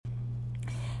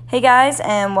Hey guys,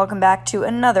 and welcome back to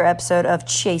another episode of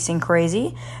Chasing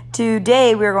Crazy.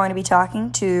 Today we're going to be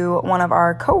talking to one of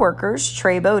our coworkers,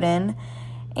 Trey Bowden,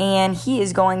 and he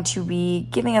is going to be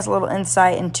giving us a little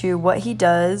insight into what he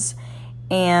does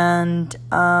and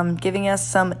giving us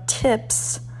some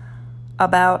tips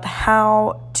about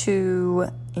how to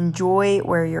enjoy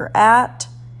where you're at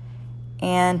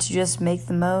and to just make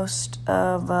the most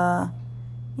of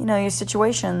your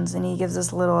situations. And he gives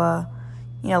us a little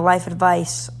life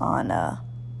advice on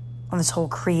this whole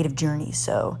creative journey.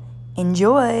 So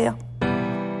enjoy.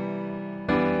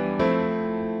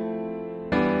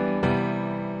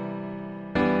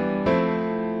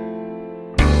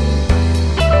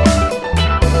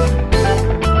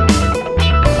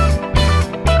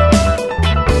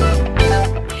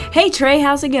 Hey Trey,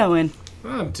 how's it going?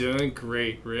 I'm doing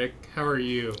great, Rick. How are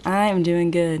you? I'm doing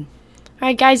good. All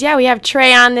right, guys. Yeah, we have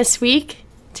Trey on this week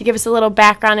to give us a little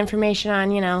background information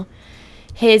on,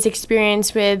 his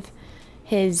experience with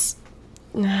his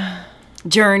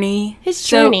journey.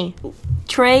 So,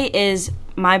 Trey is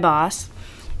my boss,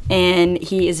 and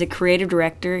he is a creative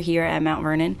director here at Mount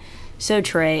Vernon. So,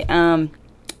 Trey, kind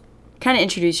of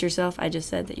introduce yourself. I just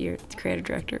said that you're the creative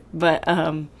director, but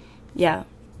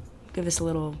give us a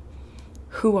little,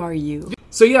 who are you?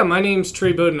 So, my name's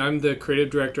Trey Bowden. I'm the creative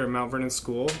director at Mount Vernon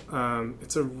School.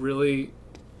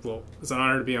 It's an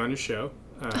honor to be on your show.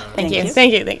 Thank you, guys.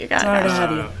 It's an honor to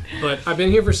have you. But I've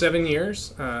been here for 7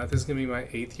 years. This is going to be my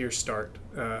 8th year start.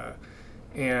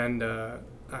 And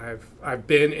I've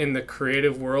been in the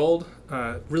creative world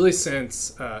really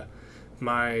since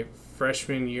my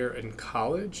freshman year in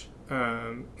college,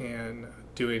 and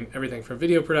doing everything from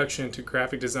video production to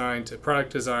graphic design to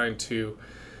product design to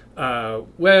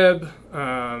web.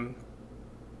 I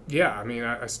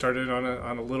started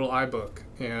on a little iBook,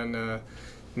 and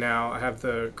now I have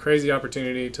the crazy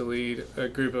opportunity to lead a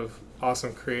group of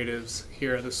awesome creatives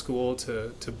here at the school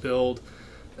to build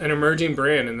an emerging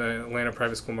brand in the Atlanta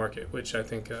private school market, which I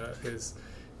think has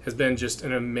been just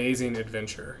an amazing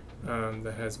adventure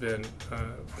that has been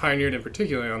pioneered in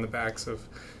particular on the backs of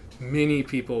many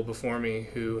people before me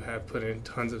who have put in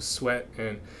tons of sweat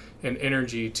and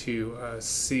energy to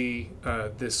see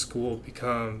this school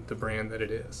become the brand that it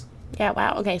is. Yeah,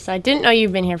 wow. Okay, so I didn't know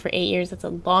you've been here for 8 years. That's a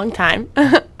long time.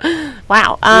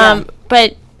 Wow.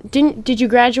 But did you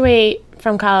graduate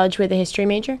from college with a history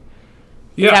major?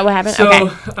 Yeah. Is that what happened? So,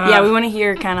 okay. We want to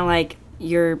hear kind of like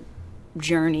your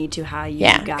journey to how you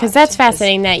got. Yeah, because that's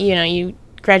fascinating that, you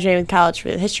graduated with college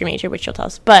with a history major, which you'll tell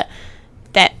us, but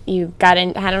that you got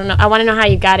in, I don't know. I want to know how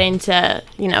you got into,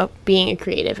 being a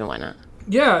creative and whatnot.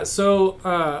 Yeah, so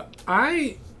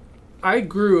I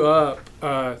grew up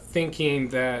thinking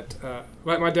that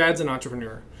my dad's an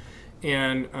entrepreneur,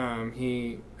 and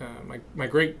my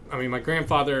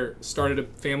grandfather started a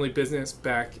family business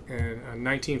back in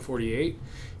 1948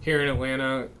 here in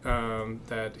Atlanta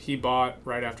that he bought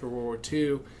right after World War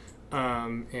II,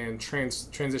 and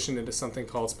transitioned into something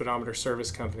called Speedometer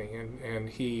Service Company, and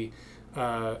he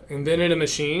invented a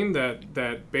machine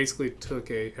that basically took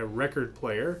a record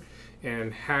player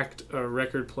and hacked a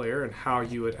record player and how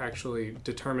you would actually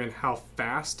determine how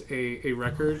fast a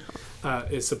record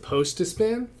is supposed to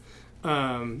spin,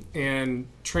 and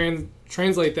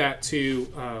translate that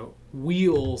to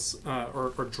wheels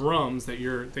or drums that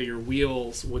your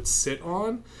wheels would sit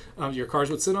on, your cars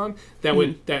would sit on.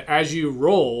 That as you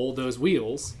roll those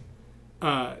wheels,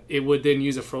 it would then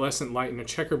use a fluorescent light and a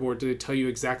checkerboard to tell you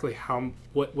exactly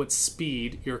what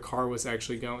speed your car was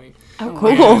actually going. Oh,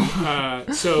 cool!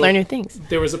 And, so learn new things.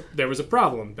 There was a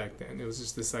problem back then. It was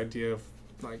just this idea of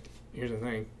here's the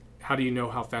thing: how do you know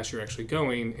how fast you're actually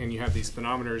going? And you have these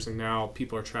speedometers, and now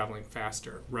people are traveling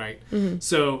faster, right? Mm-hmm.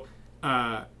 So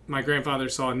my grandfather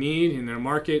saw a need in a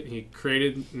market. He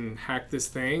created and hacked this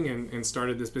thing and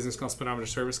started this business called Speedometer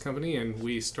Service Company, and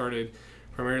we started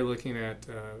primarily looking at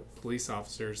police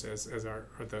officers as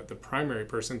the primary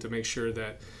person to make sure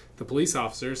that the police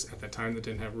officers at that time that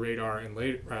didn't have radar and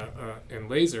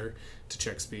laser to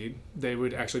check speed, they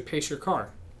would actually pace your car,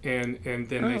 and then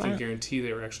they could guarantee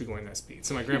they were actually going that speed.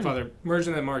 So my grandfather merged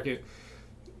in that market.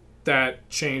 That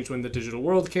changed when the digital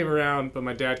world came around, but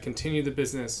my dad continued the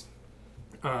business,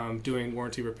 doing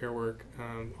warranty repair work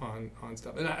on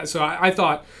stuff. And so I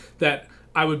thought that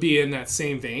I would be in that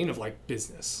same vein of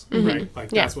business, right?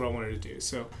 That's what I wanted to do.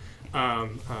 So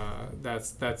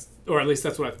that's or at least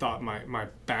that's what I thought my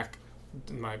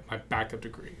backup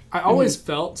degree. I always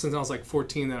felt since I was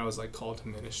 14 that I was called to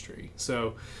ministry.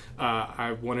 So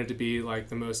I wanted to be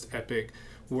the most epic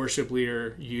worship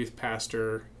leader, youth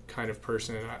pastor kind of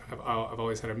person. I've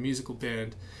always had a musical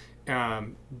bent.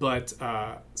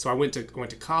 So I went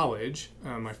to college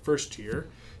my first year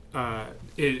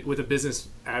with a business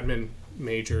admin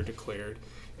major declared.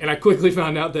 And I quickly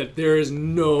found out that there is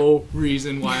no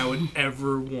reason why I would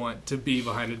ever want to be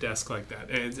behind a desk like that.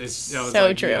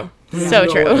 So true. Yeah, So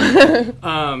no true. way.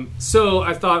 So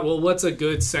I thought, well, what's a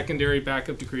good secondary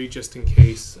backup degree just in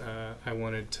case I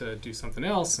wanted to do something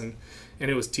else? And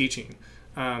it was teaching.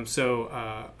 So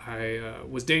I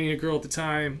was dating a girl at the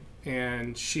time,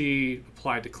 and she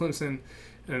applied to Clemson.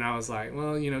 And I was like,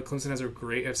 well, Clemson has a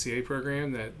great FCA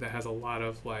program that has a lot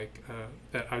of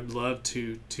that I'd love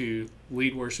to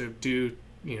lead worship, do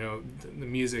the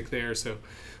music there. So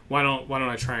why don't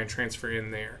I try and transfer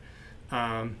in there?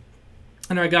 And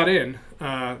I got in.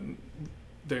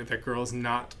 That girl is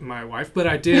not my wife, but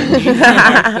I did meet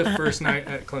my wife the first night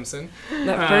at Clemson.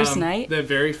 That first night? The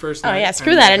very first night. Oh yeah,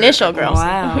 screw that initial girl.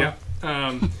 Wow.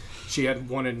 Yeah. She had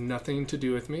wanted nothing to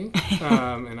do with me,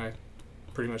 and I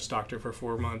pretty much stalked her for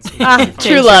 4 months.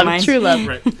 True love.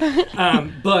 Right.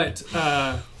 But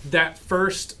that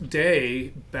first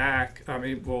day back,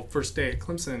 first day at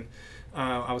Clemson,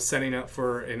 I was setting up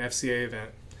for an FCA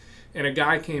event, and a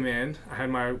guy came in. I had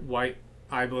my white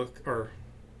iBook, or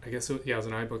I guess it was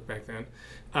an iBook back then.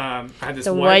 I had this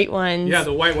white ones. Yeah,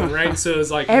 the white one, right? So it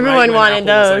was like everyone wanted Apple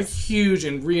those. was like huge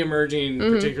and re-emerging,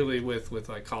 particularly with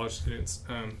like college students.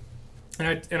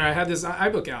 And I had this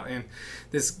iBook out, and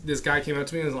this guy came up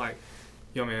to me and was like,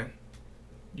 "Yo, man,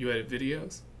 you edit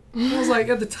videos?" I was like,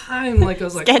 at the time, I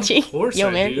was like, sketchy. Of course Yo,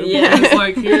 I man. do. Yeah. It's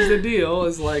like, here's the deal.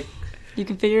 It's like, You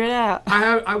can figure it out. I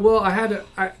had an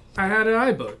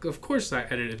iBook. Of course I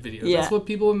edited videos. Yeah. That's what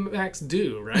people in Macs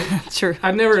do, right? True.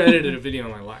 I've never edited a video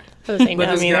in my life. I was saying But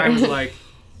no, this me guy either. was like,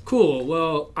 cool,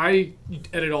 well, I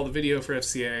edit all the video for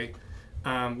FCA.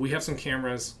 We have some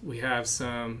cameras. We have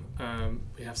some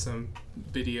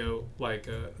video,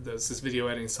 this video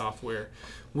editing software.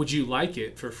 Would you like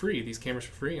it for free? These cameras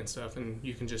for free and stuff, and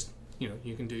you can just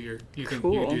you can do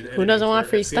Cool. do the Who doesn't editing want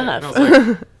for free FCA. And I stuff? was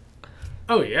like,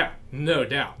 oh yeah, no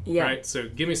doubt. Yeah. Right. So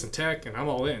give me some tech, and I'm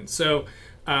all in. So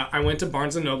I went to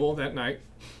Barnes and Noble that night.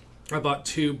 I bought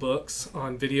 2 books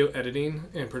on video editing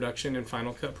and production in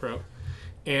Final Cut Pro,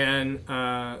 and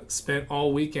spent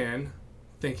all weekend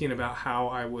thinking about how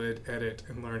I would edit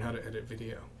and learn how to edit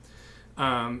video.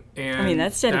 And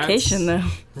that's dedication, though.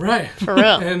 Right. For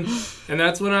real. And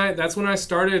that's when I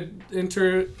started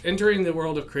entering the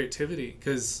world of creativity,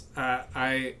 because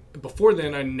before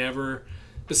then I never,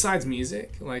 besides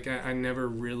music, I never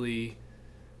really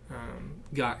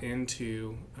got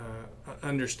into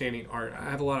understanding art. I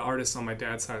have a lot of artists on my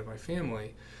dad's side of my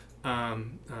family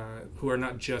who are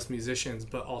not just musicians,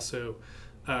 but also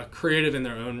creative in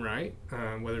their own right,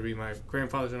 whether it be my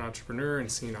grandfather's an entrepreneur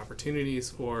and seeing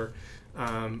opportunities, or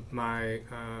my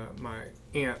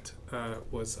aunt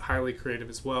was highly creative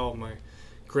as well. My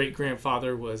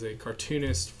great-grandfather was a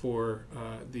cartoonist for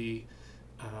the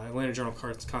Atlanta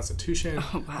Journal-Constitution.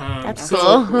 Oh, wow. That's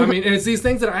so, cool. and it's these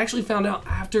things that I actually found out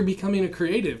after becoming a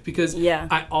creative, because Yeah.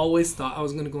 I always thought I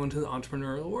was going to go into the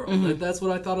entrepreneurial world. That's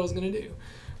what I thought I was going to do.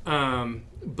 Or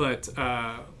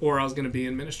I was going to be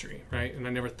in ministry, right? And I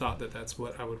never thought that that's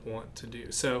what I would want to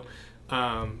do. So,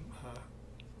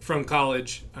 from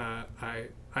college, I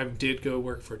did go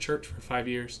work for a church for 5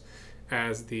 years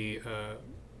as the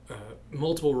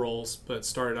multiple roles, but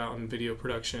started out in video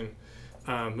production,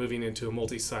 moving into a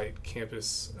multi-site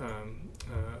campus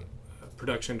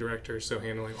production director, so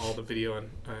handling all the video and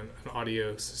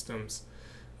audio systems,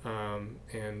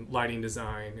 and lighting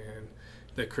design and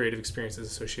the creative experiences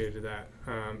associated with that.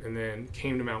 And then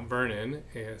came to Mount Vernon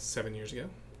 7 years ago,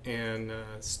 and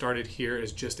started here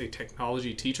as just a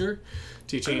technology teacher,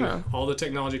 teaching all the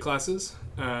technology classes.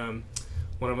 One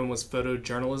of them was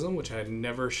photojournalism, which I had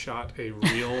never shot a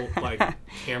real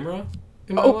camera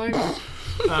in my life.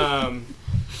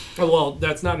 Well,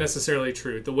 that's not necessarily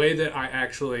true. The way that I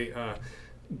actually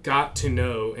got to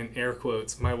know, in air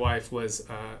quotes, my wife was,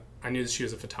 I knew that she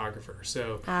was a photographer.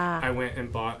 So I went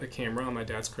and bought a camera on my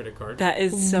dad's credit card. That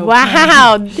is so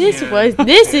Wow, funny.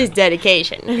 this is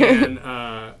dedication. And,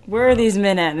 Where are these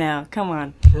men at now? Come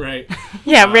on. right.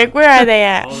 Yeah, Rick, where are they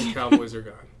at? All the cowboys are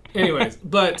gone. Anyways,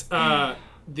 but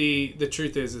the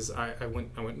truth is I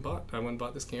went and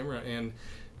bought this camera, and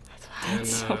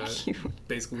That's so cute.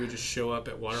 basically we just show up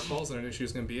at waterfalls that I knew she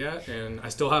was going to be at, and I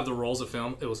still have the rolls of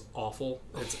film. It was awful.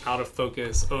 It's out of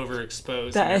focus,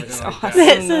 overexposed, That and is everything like awesome.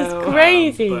 that. This No. is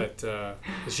crazy. But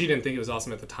she didn't think it was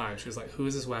awesome at the time. She was like, "Who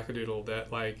is this wackadoodle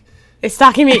that It's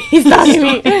stalking me. He's stalking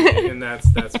me. And that's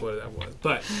what that was.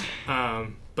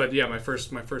 But yeah, my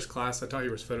first class I taught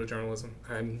here was photojournalism.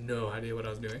 I had no idea what I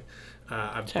was doing.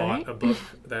 I bought a book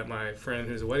that my friend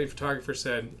who's a wedding photographer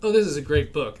said, "Oh, this is a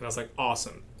great book." And I was like,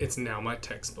 "Awesome. It's now my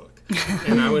textbook."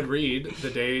 And I would read the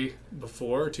day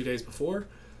before, 2 days before,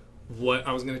 what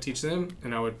I was going to teach them,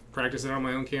 and I would practice it on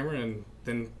my own camera and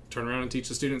then turn around and teach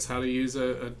the students how to use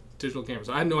a digital camera.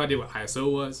 So I had no idea what ISO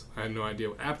was. I had no idea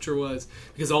what aperture was,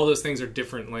 because all those things are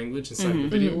different language inside the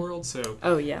video world. So I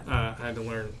had to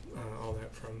learn all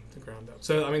that from the ground up.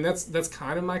 So I mean, that's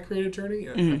kind of my creative journey.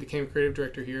 I became creative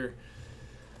director here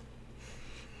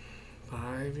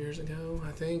 5 years ago,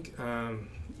 I think.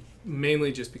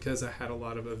 Mainly just because I had a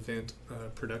lot of event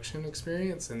production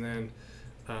experience, and then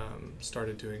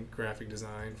started doing graphic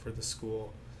design for the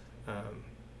school.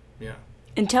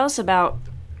 And tell us about,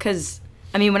 because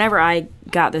I mean, whenever I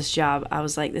got this job, I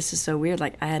was like, this is so weird.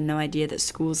 Like, I had no idea that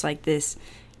schools like this,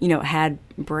 you know, had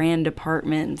brand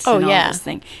departments and all this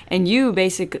thing. And you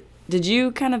did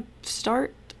you kind of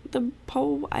start the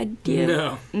whole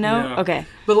idea? No? Okay.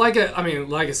 But like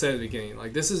I said at the beginning,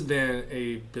 like, this has been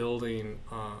a building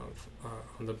of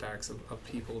on the backs of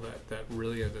people that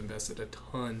really have invested a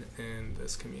ton in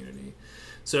this community.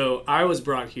 So I was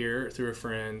brought here through a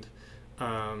friend,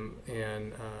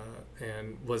 and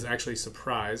was actually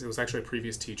surprised. It was actually a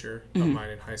previous teacher of mine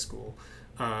in high school.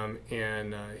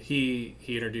 He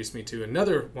introduced me to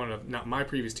another one of, not my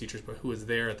previous teachers, but who was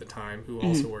there at the time, who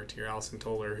also worked here, Allison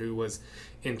Toller, who was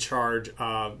in charge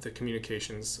of the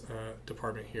communications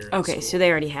department here. Okay, so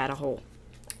they already had a whole.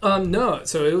 No,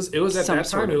 so it was at that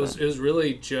time. It was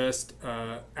really just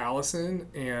Allison,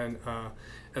 and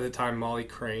at the time Molly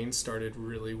Crane started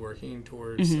really working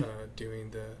towards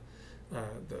doing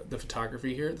the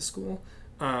photography here at the school,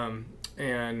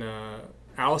 and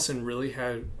Allison really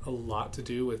had a lot to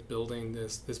do with building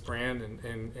this brand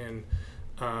and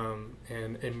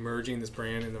emerging this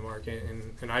brand in the market,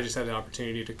 and I just had the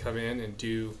opportunity to come in and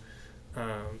do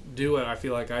what I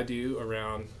feel like I do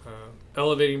around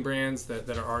elevating brands that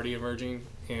are already emerging,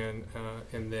 and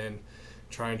then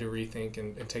trying to rethink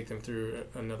and take them through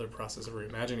another process of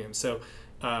reimagining them. So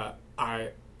I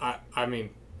mean,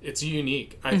 it's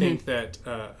unique. I think that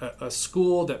a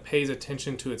school that pays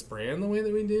attention to its brand the way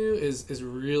that we do is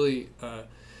really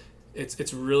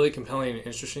it's really compelling and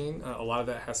interesting. A lot of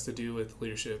that has to do with the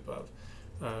leadership of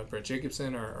Brett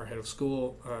Jacobson, our head of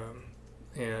school,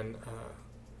 and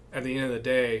at the end of the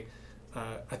day,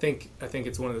 I think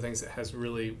it's one of the things that has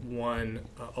really won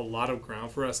a lot of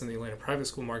ground for us in the Atlanta private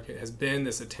school market, has been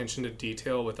this attention to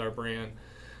detail with our brand,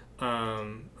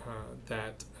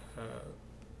 that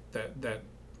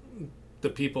the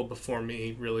people before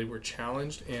me really were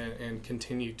challenged and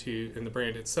continue to, and the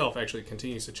brand itself actually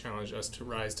continues to challenge us to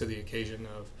rise to the occasion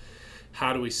of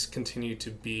how do we continue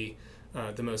to be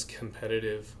the most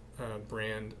competitive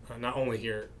brand, not only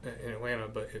here in Atlanta,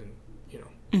 but in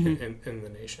in the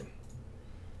nation.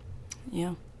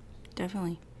 Yeah,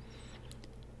 definitely.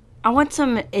 I want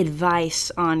some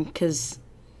advice on, because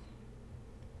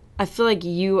I feel like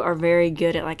you are very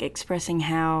good at like expressing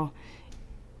how,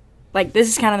 like, this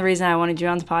is kind of the reason I wanted you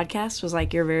on the podcast, was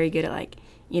like, you're very good at like,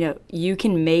 you know, you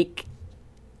can make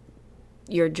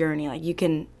your journey, like you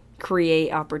can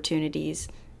create opportunities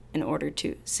in order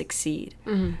to succeed.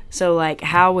 So like,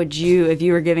 how would you, if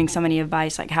you were giving somebody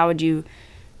advice, like how would you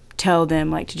tell them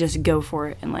like to just go for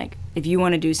it, and like if you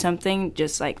want to do something,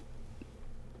 just like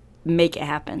make it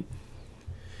happen?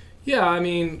 Yeah, I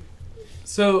mean,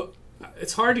 so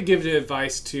it's hard to give the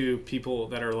advice to people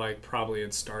that are like probably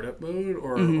in startup mode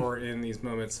or in these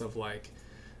moments of like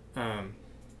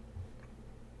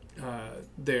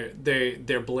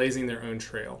they're blazing their own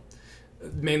trail,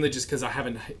 mainly just because I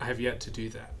have yet to do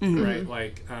that, right?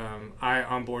 Like I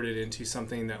onboarded into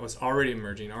something that was already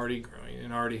emerging, already growing,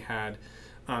 and already had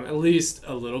at least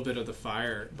a little bit of the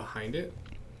fire behind it.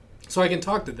 So I can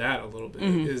talk to that a little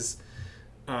bit.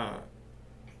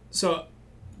 So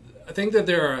I think that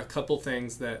there are a couple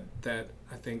things that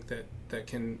I think that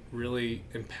can really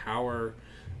empower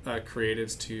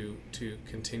creatives to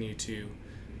continue to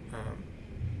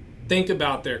think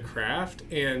about their craft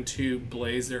and to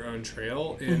blaze their own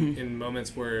trail in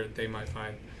moments where they might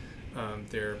find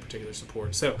their particular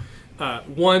support. So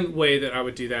one way that I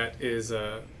would do that is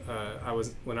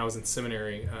when I was in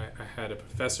seminary, I had a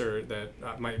professor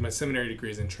that my seminary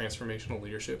degree is in transformational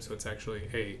leadership, so it's actually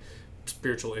a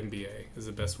spiritual MBA is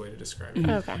the best way to describe it.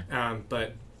 Okay.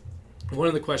 But one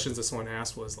of the questions that someone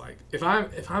asked was like, if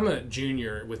I'm a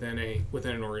junior within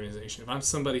an organization, if I'm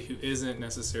somebody who isn't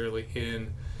necessarily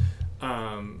in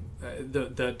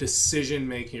the decision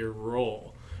making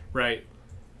role, right?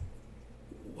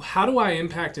 how do I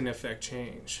impact and affect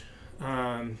change?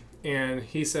 And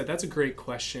he said, that's a great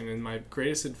question. And my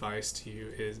greatest advice to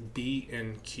you is B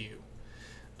and Q.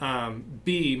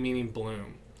 B meaning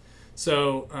bloom.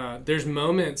 So there's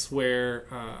moments where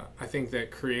I think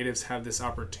that creatives have this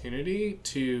opportunity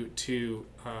to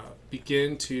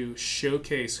begin to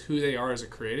showcase who they are as a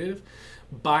creative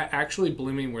by actually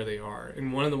blooming where they are.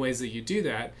 And one of the ways that you do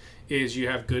that is you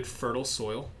have good fertile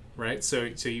soil, right? So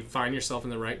you find yourself in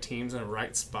the right teams and the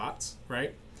right spots,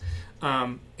 right?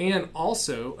 And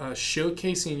also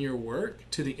showcasing your work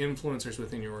to the influencers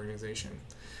within your organization.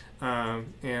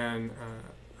 And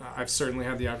I've certainly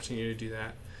had the opportunity to do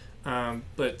that.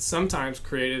 But sometimes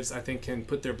creatives, I think, can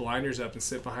put their blinders up and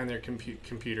sit behind their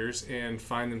computers and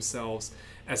find themselves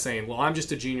as saying, well, I'm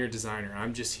just a junior designer.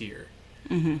 I'm just here.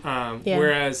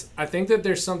 Whereas I think that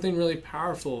there's something really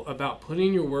powerful about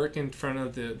putting your work in front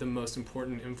of the most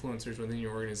important influencers within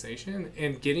your organization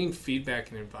and getting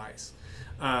feedback and advice.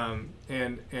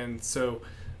 And so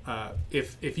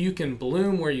if you can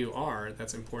bloom where you are,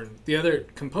 that's important. The other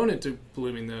component to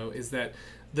blooming, though, is that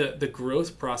the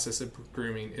growth process of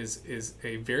grooming is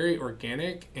a very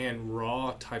organic and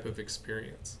raw type of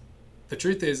experience. The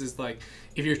truth is like,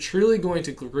 if you're truly going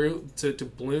to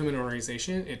bloom an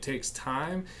organization, it takes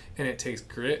time and it takes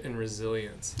grit and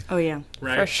resilience. Oh yeah,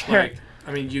 right. For sure. Like,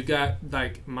 I mean, you got,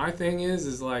 like, my thing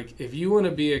is like, if you want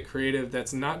to be a creative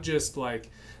that's not just like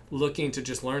looking to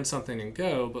just learn something and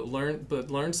go, but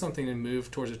learn something and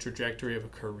move towards a trajectory of a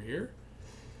career,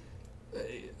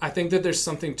 I think that there's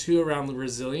something too around the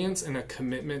resilience and a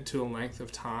commitment to a length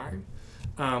of time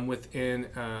within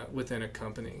a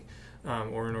company.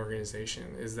 Or an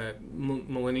organization, is that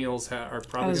millennials are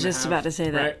probably. I was just about to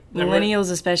say that. Right? Millennials,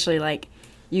 especially, like,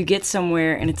 you get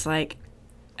somewhere and it's like,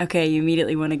 okay, you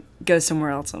immediately want to go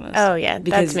somewhere else almost. Oh, yeah,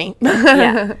 that's me.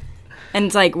 Yeah. And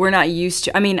it's like, we're not used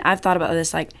to, I mean, I've thought about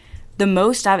this, like, the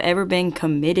most I've ever been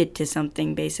committed to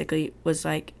something, basically, was,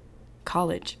 like,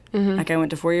 college. Mm-hmm. Like, I went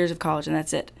to 4 years of college and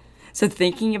that's it. So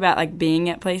thinking about, like, being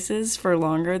at places for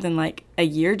longer than, like, a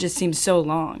year just seems so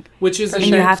long. Which is a and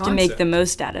new you have concept, to make the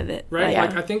most out of it. right?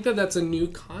 Like, Like, I think that's a new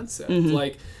concept. Mm-hmm.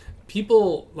 Like,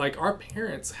 people, like, our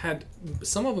parents had,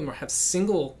 some of them have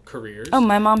single careers. Oh,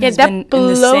 my mom Yeah, has been that in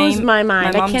the blows same, my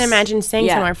mind. I mom's- can't imagine staying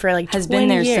yeah, somewhere for, like, 20 has been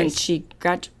there years. since she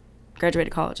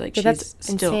graduated college. Like, Yeah, she's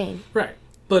that's still insane. Right.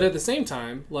 But at the same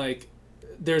time, like,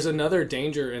 there's another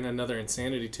danger and another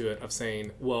insanity to it of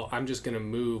saying, well, I'm just going to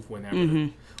move whenever. Mm-hmm.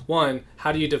 One,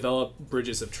 how do you develop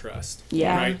bridges of trust?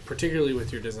 Yeah. Right? Particularly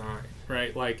with your design,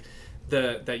 right? Like,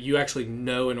 that you actually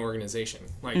know an organization.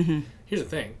 Like, here's the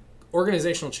thing.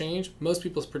 Organizational change, most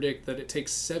people predict that it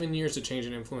takes 7 years to change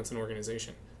and influence an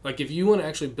organization. Like, if you want to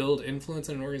actually build influence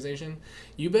in an organization,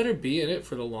 you better be in it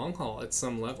for the long haul at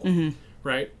some level,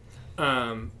 right?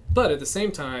 But at the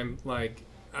same time, like,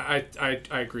 I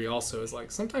agree also, is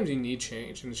like, sometimes you need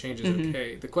change, and the change is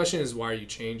okay. The question is, why are you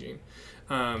changing?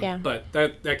 But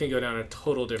that can go down a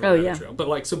total different rabbit trail. But,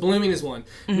 like, so blooming is one.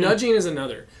 Nudging is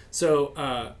another.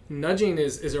 So nudging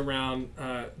is around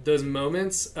those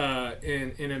moments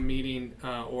in a meeting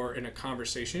or in a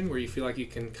conversation where you feel like you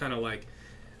can kind of like,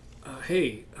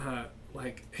 hey,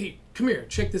 come here,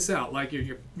 check this out. Like,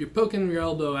 you're poking your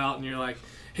elbow out and you're like,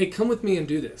 hey, come with me and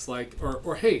do this. Like,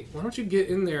 or hey, why don't you get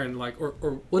in there and like,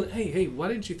 or what? Hey, why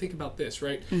didn't you think about this?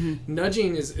 Right?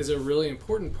 Nudging is a really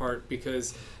important part,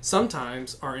 because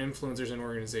sometimes our influencers in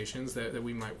organizations that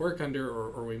we might work under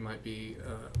or we might be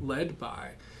led by,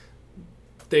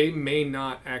 they may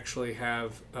not actually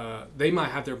have, they might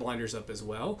have their blinders up as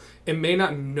well, and may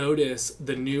not notice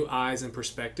the new eyes and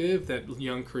perspective that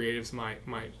young creatives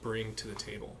might bring to the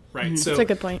table, right? So That's a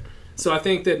good point. So I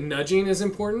think that nudging is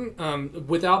important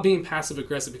without being passive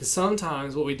aggressive, because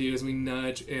sometimes what we do is we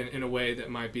nudge in a way that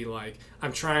might be like,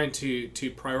 I'm trying to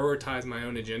prioritize my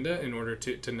own agenda in order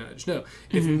to nudge. No,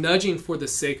 it's nudging for the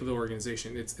sake of the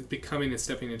organization. It's becoming and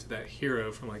stepping into that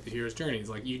hero from, like, the hero's journey. It's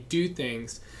like, you do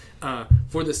things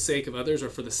for the sake of others or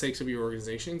for the sakes of your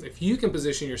organizations. If you can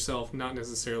position yourself not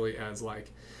necessarily as like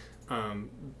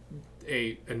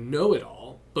a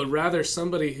know-it-all, but rather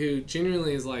somebody who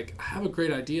genuinely is like, I have a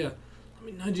great idea,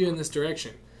 let me nudge you in this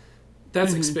direction.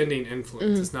 That's expending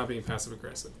influence. It's not being passive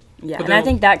aggressive. Yeah, But and I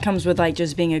think that comes with, like,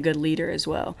 just being a good leader as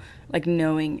well, like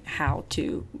knowing how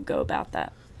to go about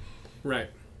that.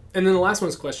 Right. And then the last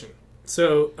one's question.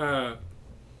 So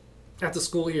at the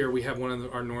school here, we have one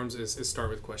of our norms is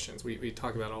start with questions. We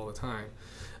talk about it all the time.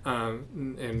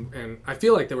 And I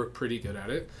feel like that we're pretty good at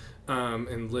it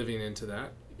and living into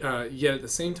that. Yet at the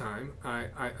same time,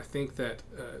 I think that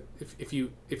if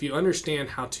you understand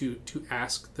how to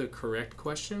ask the correct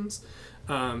questions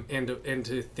and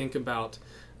to think about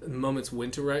moments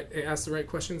when to ask the right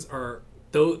questions are,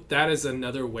 though, that is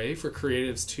another way for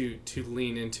creatives to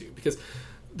lean into. Because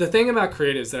the thing about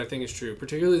creatives that I think is true,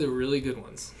 particularly the really good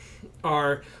ones,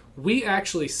 are we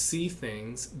actually see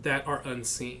things that are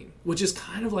unseen, which is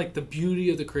kind of like the beauty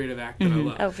of the creative act that I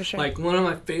love. Oh, for sure. Like, one of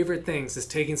my favorite things is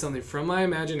taking something from my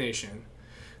imagination,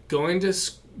 going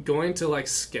to like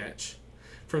sketch,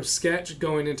 from sketch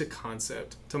going into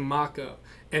concept to mock-up,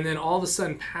 and then all of a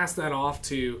sudden pass that off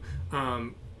to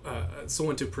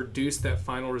someone to produce that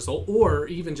final result, or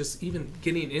even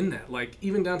getting in that, like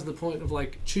even down to the point of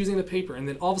like choosing the paper, and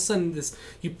then all of a sudden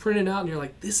you print it out and you're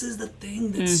like, this is the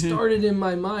thing that started in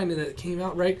my mind and that came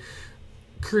out right.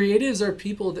 Creatives are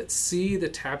people that see the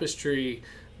tapestry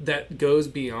that goes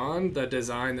beyond the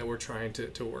design that we're trying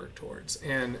to work towards,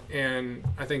 and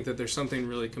I think that there's something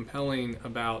really compelling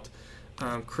about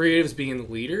creatives being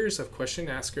the leaders of question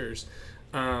askers,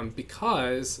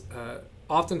 because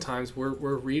oftentimes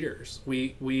we're readers.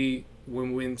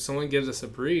 When someone gives us a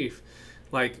brief,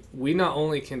 like, we not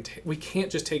only we can't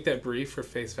just take that brief for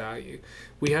face value.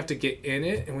 We have to get in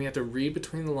it, and we have to read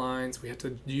between the lines. We have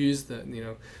to use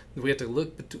we have to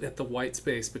look at the white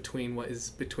space between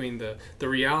the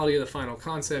reality of the final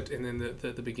concept and then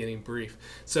the beginning brief.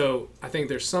 So I think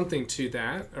there's something to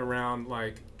that around,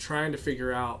 like, trying to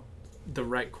figure out the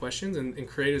right questions, and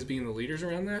creatives being the leaders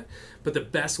around that. But the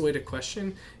best way to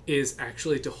question is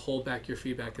actually to hold back your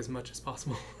feedback as much as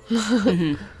possible.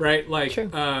 Right? Like,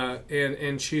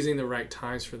 and choosing the right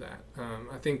times for that.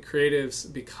 I think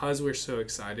creatives, because we're so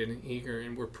excited and eager,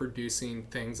 and we're producing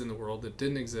things in the world that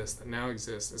didn't exist, that now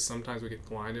exist, is sometimes we get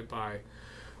blinded by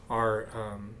our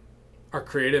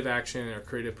creative action and our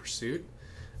creative pursuit.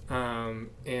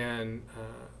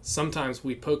 Sometimes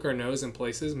we poke our nose in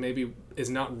places maybe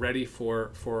is not ready for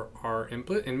our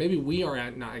input, and maybe we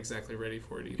are not exactly ready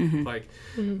for it either. Like,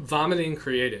 vomiting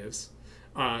creatives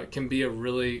can be a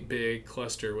really big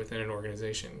cluster within an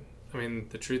organization. I mean,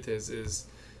 the truth is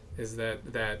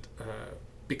that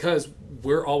because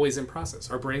we're always in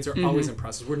process. Our brains are always in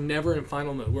process. We're never in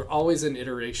final mode. We're always in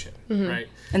iteration, right?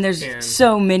 And there's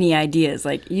so many ideas.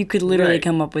 Like, you could literally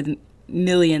come up with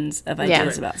millions of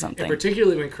ideas about something. And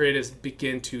particularly when creatives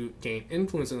begin to gain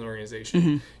influence in the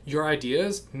organization, your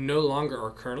ideas no longer are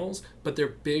kernels, but they're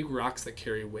big rocks that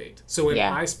carry weight. So when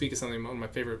I speak of something, one of my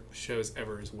favorite shows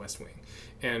ever is West Wing.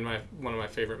 And one of my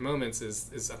favorite moments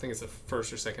is I think it's the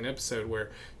first or second episode,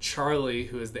 where Charlie,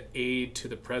 who is the aide to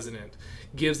the president,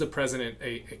 gives the president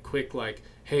a quick, like,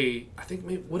 hey, I think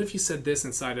maybe, what if you said this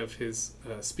inside of his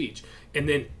speech? And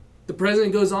then the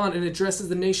president goes on and addresses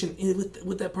the nation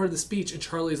with that part of the speech, and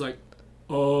Charlie's like,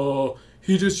 oh,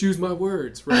 he just used my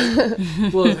words, right?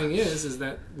 Well, the thing is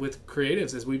that with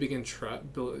creatives, as we begin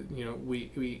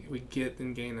we get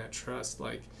and gain that trust.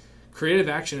 Like, creative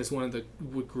action is one of the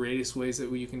greatest ways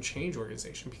that you can change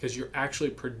organization, because you're actually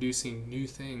producing new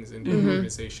things into an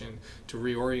organization to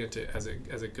reorient it as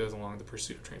it goes along the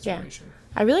pursuit of transformation. Yeah.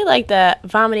 I really like the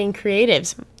vomiting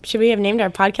creatives. Should we have named our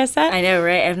podcast that? I know,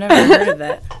 right? I've never heard of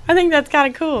that. I think that's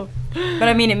kind of cool. But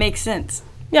I mean, it makes sense.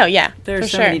 No, yeah. There are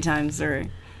so many times where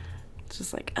it's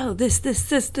just like, oh, this. It's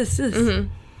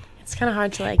kind of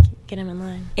hard to, like, get them in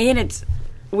line. And it's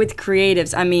with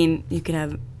creatives. I mean, you could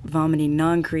have vomiting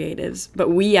non-creatives, but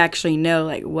we actually know,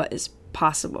 like, what is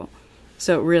possible.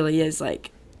 So it really is, like,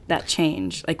 that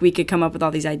change. Like, we could come up with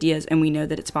all these ideas and we know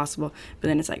that it's possible, but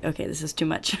then it's like, okay, this is too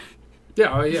much.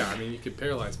 Yeah, I mean, you could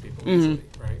paralyze people easily,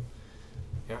 right?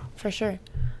 Yeah. For sure.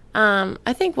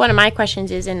 I think one of my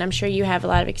questions is, and I'm sure you have a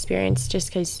lot of experience just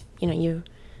because, you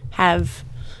have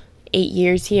 8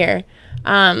 years here,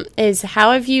 is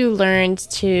how have you learned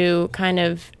to kind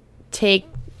of take,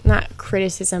 not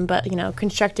criticism, but,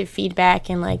 constructive feedback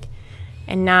and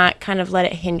not kind of let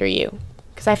it hinder you?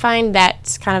 Because I find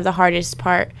that's kind of the hardest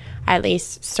part, at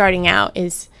least starting out,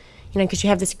 is, because you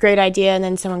have this great idea and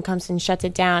then someone comes and shuts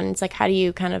it down. And it's like, how do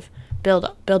you kind of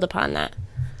build upon that?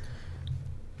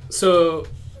 So,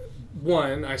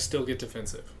 one, I still get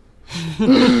defensive.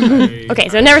 Okay,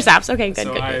 so it never stops. Okay, good.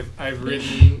 So good. I've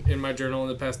written in my journal in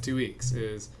the past 2 weeks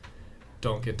is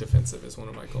don't get defensive is one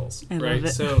of my goals. I right? love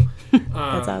it. So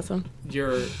that's awesome.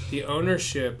 The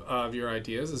ownership of your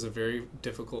ideas is a very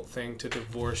difficult thing to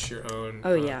divorce your own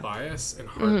bias and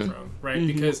heart from, right?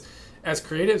 Because as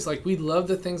creatives, like, we love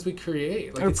the things we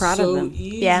create. Like, we're proud of them.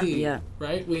 Easy, yeah.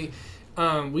 Right? We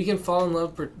can fall in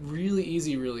love really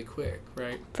easy, really quick,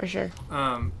 right? For sure.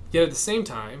 Yet at the same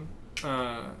time,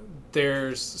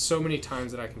 there's so many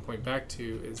times that I can point back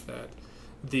to is that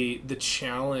the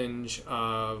challenge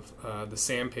of the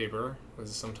sandpaper, which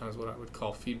is sometimes what I would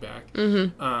call feedback,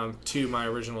 to my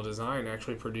original design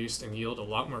actually produced and yielded a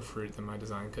lot more fruit than my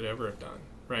design could ever have done,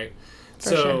 right?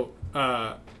 For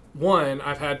One,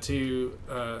 I've had to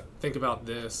think about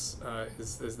this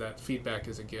is that feedback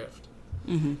is a gift.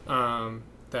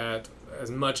 That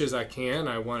as much as I can,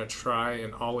 I want to try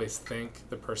and always thank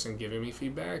the person giving me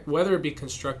feedback, whether it be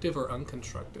constructive or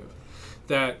unconstructive.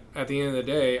 That at the end of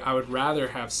the day, I would rather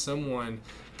have someone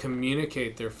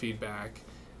communicate their feedback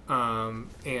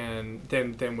and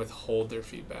then withhold their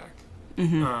feedback.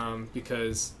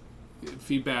 Because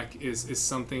feedback is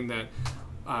something that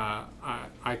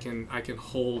I can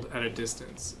hold at a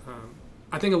distance.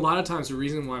 I think a lot of times the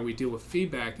reason why we deal with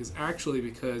feedback is actually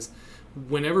because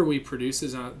whenever we produce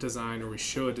a design or we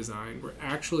show a design, we're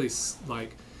actually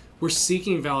we're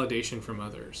seeking validation from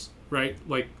others, right?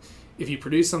 Like if you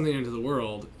produce something into the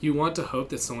world, you want to hope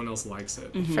that someone else likes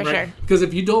it, For right? sure. Because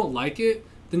if you don't like it,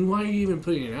 then why are you even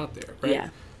putting it out there, right? Yeah.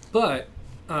 But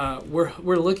we're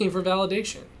looking for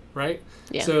validation, right?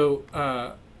 Yeah.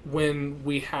 So when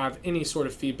we have any sort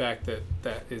of feedback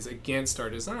that is against our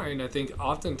design, I think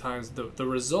oftentimes the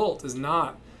result is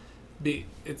not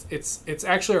it's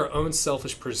actually our own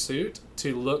selfish pursuit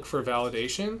to look for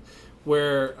validation,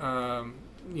 where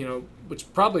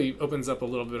which probably opens up a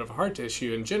little bit of a heart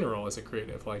issue in general as a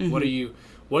creative. Like, what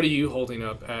are you holding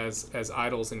up as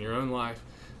idols in your own life,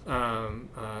 and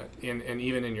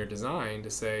even in your design, to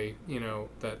say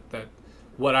that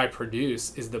what I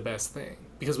produce is the best thing,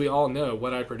 because we all know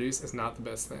what I produce is not the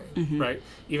best thing, right?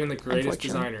 Even the greatest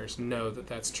designers know that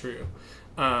that's true.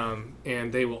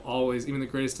 And they will always, even the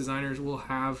greatest designers will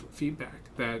have feedback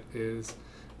that is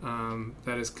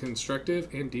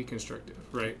constructive and deconstructive,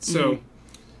 right? So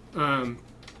I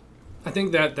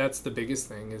think that's the biggest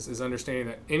thing is understanding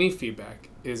that any feedback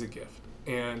is a gift,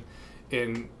 and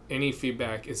in any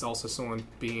feedback is also someone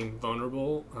being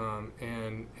vulnerable,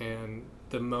 and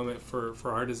the moment for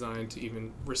our design to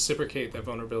even reciprocate that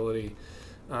vulnerability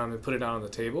and put it out on the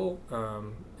table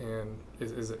and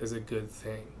is a good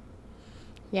thing.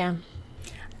 Yeah.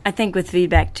 I think with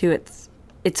feedback too,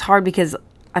 it's hard because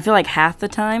I feel like half the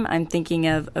time I'm thinking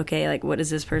of, okay, like what does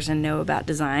this person know about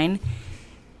design?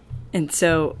 And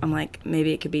so I'm like,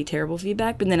 maybe it could be terrible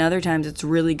feedback, but then other times it's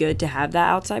really good to have that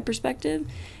outside perspective.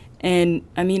 And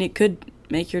I mean, it could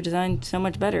make your design so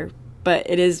much better, but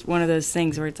it is one of those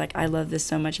things where it's like, I love this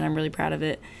so much and I'm really proud of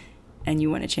it, and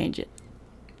you want to change it.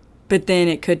 But then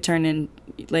it could turn in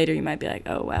later, you might be like,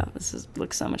 oh wow,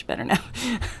 looks so much better now.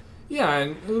 Yeah,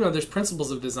 and there's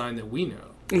principles of design that we know.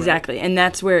 Right? Exactly, and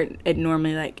that's where it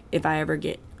normally, like, if I ever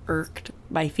get irked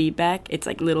by feedback, it's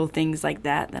like little things like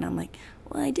that I'm like,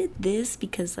 well, I did this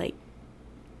because, like,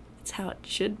 it's how it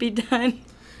should be done.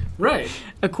 Right.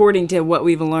 According to what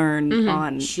we've learned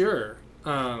on... Sure.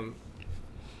 And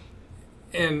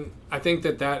I think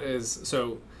that is...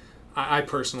 So I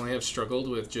personally have struggled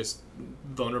with just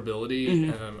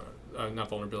vulnerability, not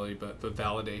vulnerability, but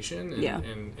validation.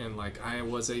 And like, I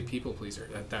was a people pleaser.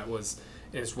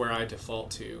 Is where I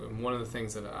default to. And one of the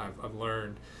things that I've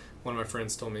learned, one of my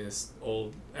friends told me this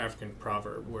old African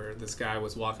proverb where this guy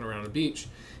was walking around a beach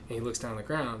and he looks down on the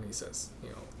ground and he says,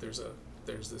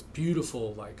 there's this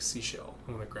beautiful like seashell.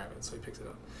 I'm going to grab it. So he picks it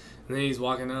up. And then he's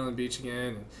walking down the beach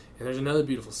again and there's another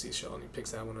beautiful seashell and he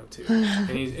picks that one up too. and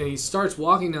he starts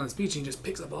walking down this beach and he just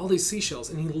picks up all these seashells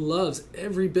and he loves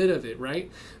every bit of it, right?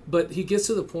 But he gets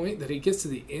to the point that he gets to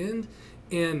the end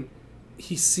and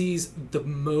he sees the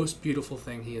most beautiful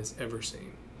thing he has ever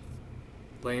seen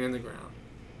laying in the ground.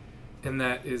 And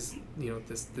that is,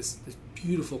 this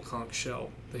beautiful conch shell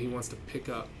that he wants to pick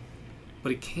up,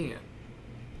 but he can't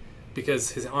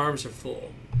because his arms are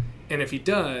full. And if he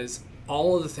does,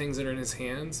 all of the things that are in his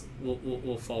hands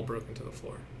will fall broken to the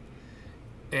floor.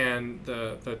 And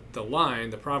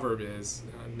the proverb is,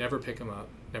 never pick them up,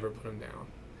 never put them down.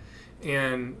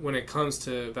 And when it comes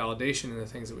to validation and the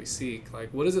things that we seek, like,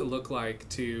 what does it look like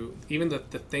to, even the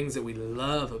things that we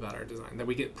love about our design, that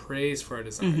we get praise for our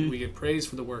design, we get praise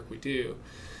for the work we do,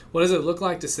 what does it look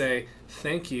like to say,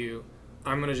 thank you,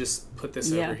 I'm going to just put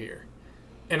this over here.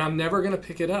 And I'm never going to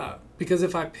pick it up. Because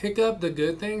if I pick up the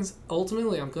good things,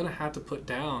 ultimately I'm going to have to put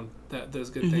down those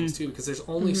good things too, because there's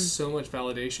only so much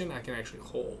validation I can actually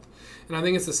hold. And I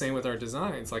think it's the same with our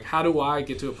designs. Like, how do I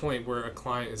get to a point where a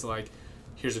client is like,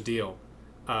 here's a deal.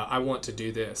 I want to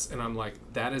do this. And I'm like,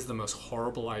 that is the most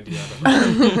horrible idea I've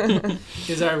ever heard.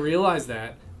 Because I realize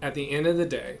that at the end of the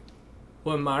day,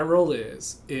 what my role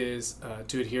is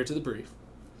to adhere to the brief,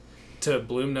 to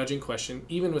bloom, nudge, and question,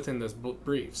 even within those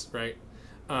briefs, right?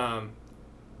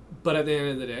 But at the end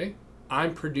of the day,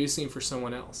 I'm producing for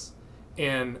someone else.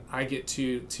 And I get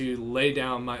to lay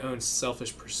down my own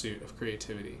selfish pursuit of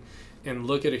creativity. and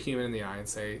look at a human in the eye and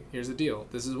say, here's the deal.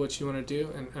 This is what you want to do,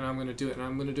 and I'm going to do it, and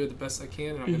I'm going to do it the best I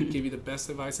can, and I'm going to give you the best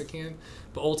advice I can.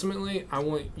 But ultimately,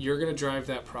 you're going to drive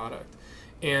that product.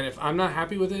 And if I'm not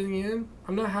happy with it in the end,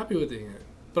 I'm not happy with it in the end.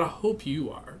 But I hope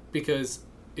you are, because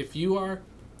if you are,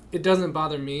 it doesn't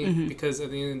bother me, because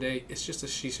at the end of the day, it's just a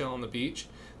seashell on the beach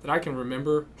that I can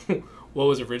remember what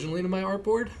was originally in my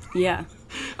artboard. Yeah.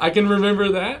 I can remember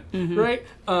that, right?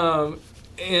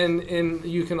 And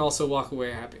you can also walk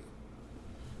away happy.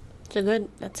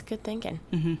 That's good thinking.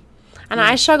 And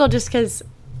I struggle just because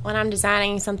when I'm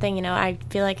designing something, I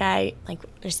feel like I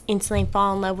just instantly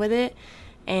fall in love with it,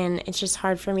 and it's just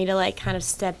hard for me to kind of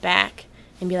step back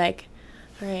and be like,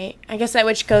 all right. I guess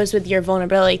which goes with your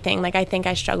vulnerability thing. I think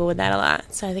I struggle with that a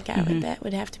lot, so I think that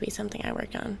would have to be something I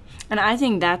worked on. And I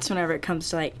think that's whenever it comes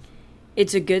to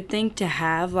it's a good thing to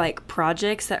have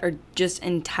projects that are just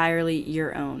entirely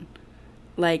your own.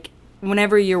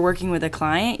 Whenever you're working with a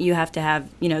client, you have to have,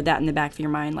 that in the back of your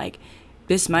mind.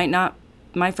 This might not,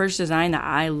 my first design that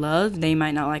I love, they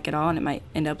might not like at all, and it might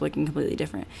end up looking completely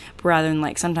different. But rather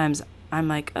than sometimes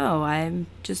I'm oh, I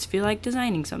just feel like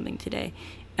designing something today.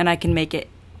 And I can make it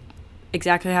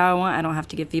exactly how I want. I don't have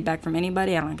to get feedback from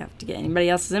anybody. I don't have to get anybody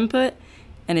else's input.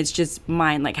 And it's just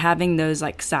mine. Having those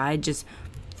side, just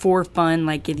for fun,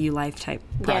 give you life type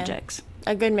projects.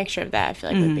 A good mixture of that, I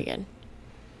feel like would be good.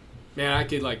 Man, I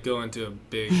could go into a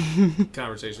big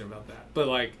conversation about that. But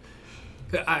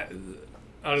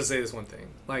I'll just say this one thing.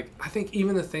 I think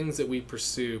even the things that we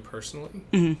pursue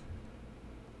personally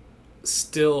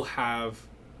still have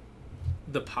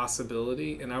the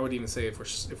possibility, and I would even say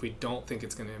if we don't think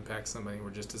it's going to impact somebody,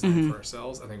 we're just designing for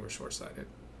ourselves, I think we're short-sighted.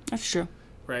 That's true.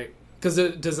 Right? Because the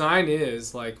design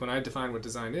is, when I define what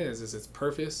design is its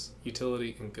purpose,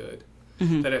 utility, and good.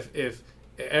 That if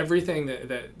everything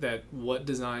that what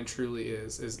design truly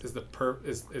is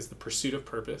the pursuit of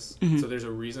purpose. So there's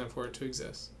a reason for it to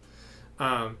exist.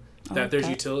 There's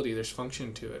utility, there's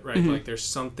function to it, right? There is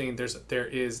something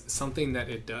that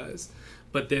it does,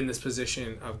 but then this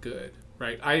position of good,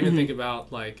 right? I even think about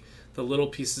the little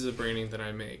pieces of branding that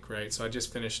I make, right? So I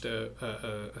just finished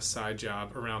a side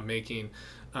job around making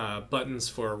buttons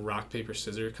for a rock paper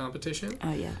scissors competition.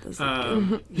 Oh yeah, those look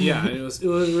good. Yeah, it was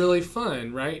really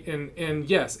fun, right? And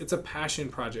yes, it's a passion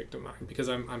project of mine because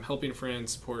I'm helping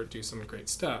friends do some great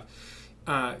stuff.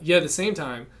 At the same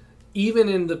time, even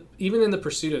in the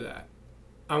pursuit of that,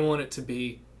 I want it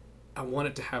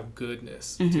to have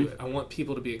goodness to it. I want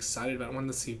people to be excited about it. I want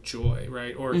them to see joy,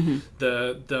 right? Or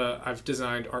I've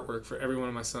designed artwork for every one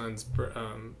of my sons'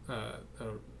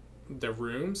 their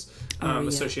rooms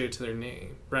associated to their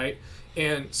name, right?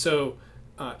 And so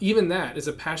even that is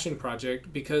a passion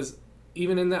project, because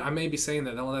even in that I may be saying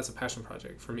that, that's a passion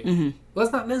project for me. Well,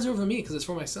 that's not necessarily for me because it's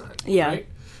for my son, right?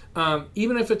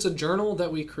 Even if it's a journal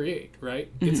that we create, right?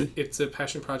 It's a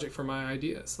passion project for my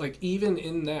ideas. Even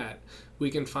in that, we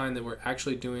can find that we're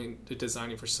actually doing the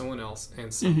designing for someone else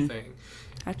and something.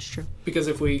 That's true. Because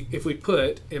if we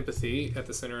put empathy at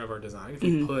the center of our design, if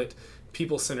we put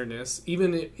people-centeredness,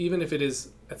 even if it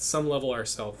is at some level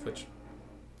ourself, which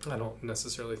I don't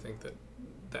necessarily think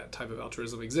that type of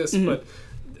altruism exists, but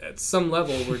at some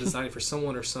level we're designing for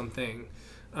someone or something,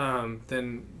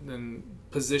 then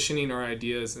positioning our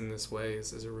ideas in this way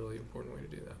is a really important way to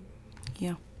do that.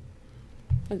 Yeah.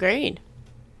 Agreed.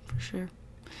 For sure.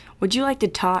 Would you like to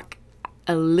talk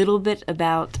a little bit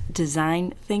about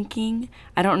design thinking?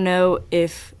 I don't know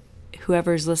if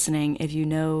whoever's listening, if you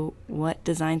know what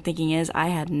design thinking is. I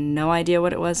had no idea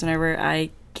what it was whenever I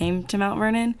came to Mount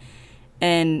Vernon,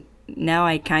 and now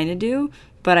I kind of do,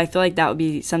 but I feel like that would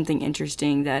be something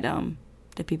interesting that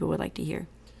people would like to hear.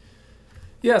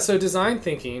 Yeah, so design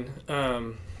thinking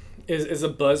is a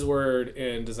buzzword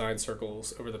in design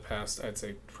circles over the past, I'd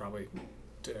say, probably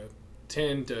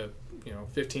 10 to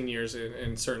 15 years,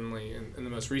 and certainly in the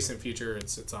most recent future,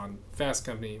 it's on Fast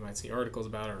Company. You might see articles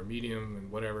about it, or Medium,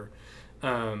 and whatever.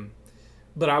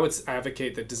 But I would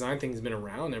advocate that design thinking has been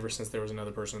around ever since there was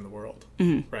another person in the world,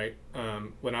 right?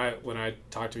 When I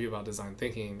talk to people about design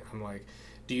thinking, I'm like,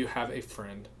 do you have a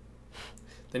friend?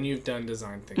 Then you've done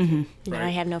design thinking. Right? No, I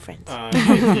have no friends.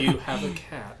 If you have a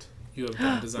cat, you have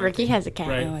done design Ricky thinking. has a cat.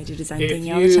 Right? Oh, I do design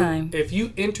thinking all the time. If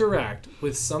you interact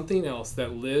with something else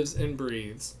that lives and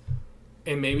breathes,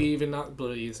 and maybe even not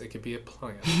breathes, it could be a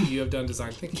plant, you have done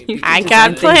design thinking. I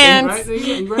got plants.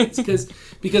 Right?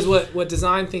 Because what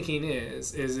design thinking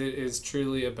is it is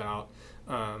truly about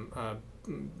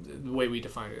the way we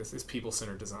define it is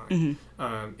people-centered design.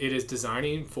 It is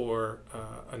designing for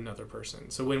another person.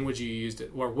 So when would you use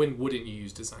it, or when wouldn't you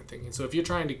use design thinking? So if you're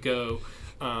trying to go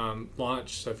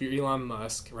launch, so if you're Elon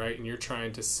Musk, right, and you're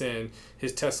trying to send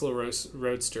his Tesla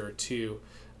Roadster to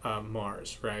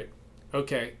Mars, right?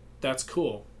 Okay, that's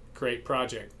cool. Great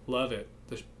project. Love it.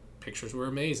 The pictures were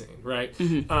amazing, right?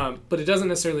 But it doesn't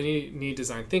necessarily need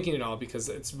design thinking at all, because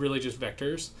it's really just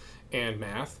vectors and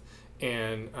math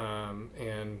and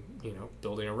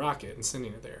building a rocket and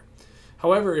sending it there.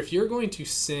 However, if you're going to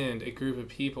send a group of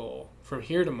people from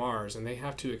here to Mars and they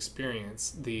have to experience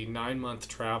the 9-month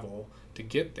travel to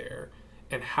get there,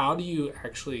 and how do you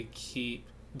actually keep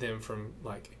them from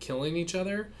like killing each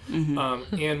other?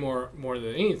 And more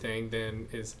than anything, then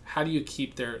is how do you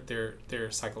keep their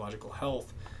psychological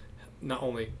health not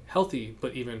only healthy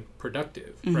but even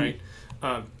productive, right?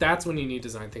 That's when you need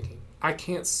design thinking. I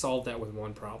can't solve that with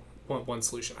one problem. One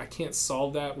solution. I can't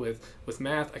solve that with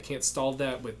math. I can't solve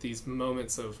that with these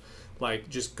moments of like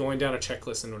just going down a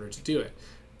checklist in order to do it.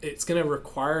 It's going to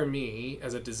require me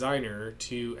as a designer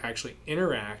to actually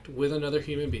interact with another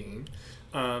human being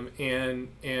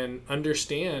and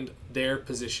understand their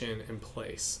position and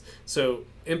place. So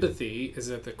empathy is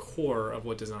at the core of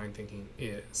what design thinking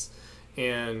is,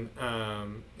 and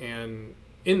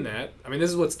in that, I mean, this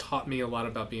is what's taught me a lot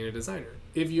about being a designer.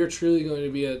 If you're truly going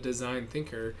to be a design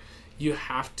thinker, you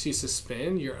have to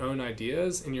suspend your own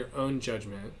ideas and your own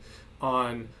judgment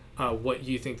on what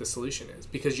you think the solution is,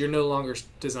 because you're no longer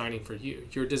designing for you.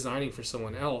 You're designing for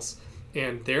someone else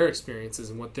and their experiences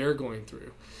and what they're going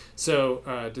through.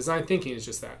 So design thinking is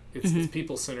just that. It's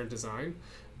people-centered design,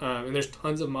 and there's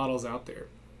tons of models out there.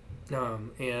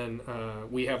 And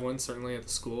we have one certainly at the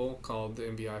school called the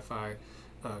MVI-FI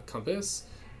Compass.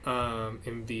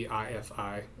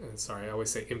 MVIFI. Sorry, I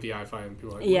always say MVIFI, and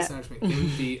people are like, what's that actually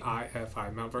mean?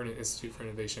 MVIFI, Mount Vernon Institute for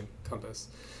Innovation Compass.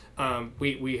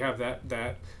 We have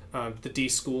that. The D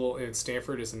School in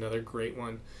Stanford is another great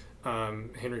one.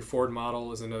 Henry Ford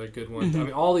model is another good one. I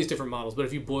mean, all these different models. But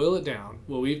if you boil it down,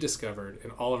 what we've discovered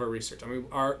in all of our research, I mean,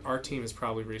 our team has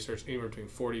probably researched anywhere between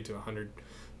 40 to 100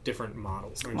 different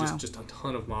models. I mean, just a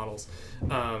ton of models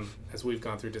as we've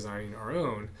gone through designing our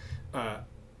own.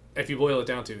 If you boil it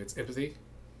down to, it's empathy,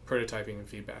 prototyping, and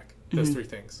feedback. Those three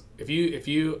things. If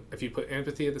you put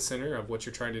empathy at the center of what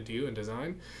you're trying to do in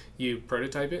design, you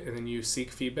prototype it, and then you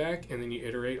seek feedback, and then you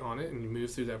iterate on it, and you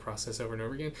move through that process over and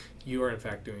over again, you are in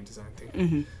fact doing design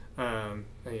thinking. And,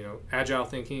 agile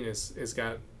thinking is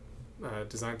got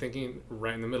design thinking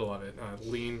right in the middle of it.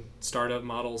 Lean startup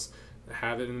models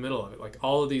have it in the middle of it. Like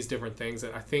all of these different things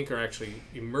that I think are actually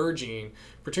emerging,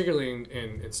 particularly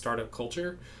in startup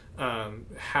culture,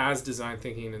 has design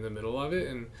thinking in the middle of it,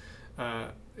 and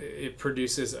it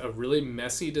produces a really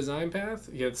messy design path.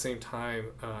 Yet at the same time,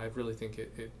 I really think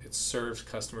it serves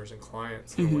customers and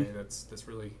clients in a way that's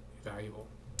really valuable.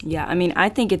 Yeah, I mean, I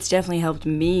think it's definitely helped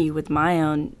me with my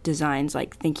own designs,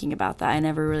 like thinking about that. I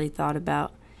never really thought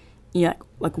about,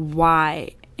 like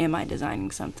why am I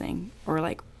designing something? Or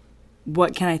like,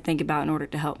 what can I think about in order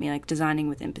to help me? Like designing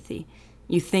with empathy.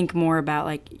 You think more about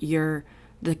like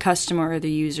the customer or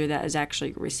the user that is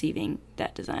actually receiving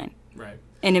that design. Right.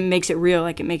 And it makes it real,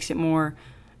 like it makes it more,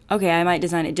 okay, I might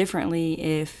design it differently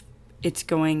if it's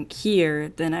going here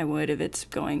than I would if it's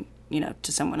going,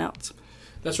 to someone else.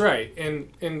 That's right.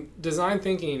 And design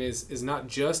thinking is not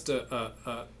just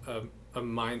a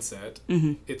mindset.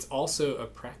 It's also a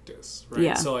practice, right?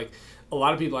 Yeah. So like a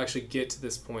lot of people actually get to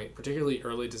this point, particularly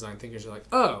early design thinkers are like,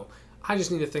 oh, I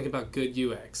just need to think about good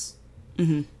UX.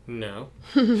 No.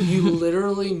 You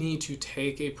literally need to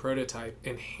take a prototype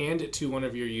and hand it to one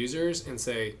of your users and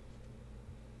say,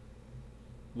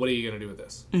 what are you going to do with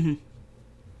this?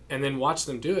 And then watch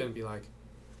them do it and be like,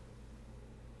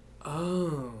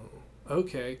 oh,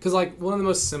 okay. Because like one of the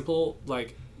most simple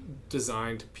like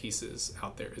designed pieces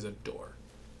out there is a door,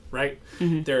 right?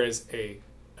 There is a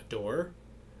door,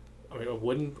 I mean a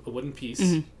wooden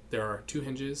piece. There are 2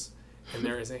 hinges, and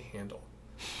there is a handle.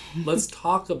 Let's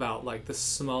talk about like the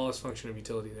smallest function of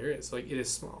utility there is. Like it is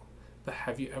small, but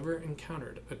have you ever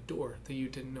encountered a door that you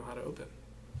didn't know how to open?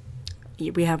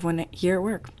 We have one here at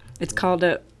work. It's called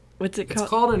what's it called? It's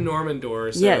called a Norman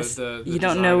door. So yes. The you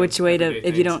don't know which way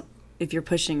to if you're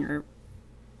pushing or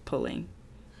pulling.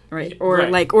 Right. Or right.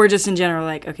 like, or just in general,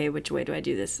 like, okay, which way do I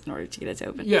do this in order to get it to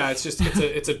open? Yeah, it's just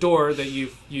it's a door that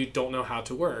you don't know how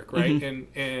to work, right? And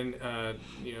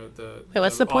the wait,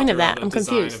 what's the point of that? I'm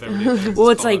confused. Well,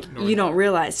 it's like you don't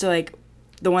realize. So like,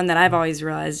 the one that I've always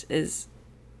realized is,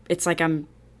 it's like I'm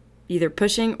either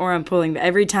pushing or I'm pulling. But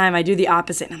every time I do the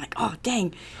opposite, and I'm like, oh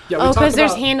dang. Yeah, because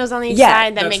there's handles on each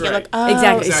side that make it look. Oh,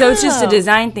 exactly. So it's just a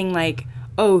design thing, like.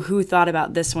 oh, who thought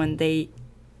about this one? They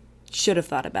should have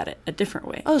thought about it a different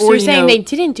way. Oh, so Or, you're saying they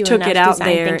didn't do took enough it out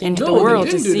design there thinking. into No, the world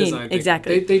they to didn't do see. design thinking.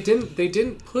 Exactly. They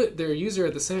didn't put their user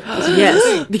at the center.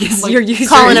 Yes, because Like, your user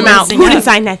Calling is them out. missing Who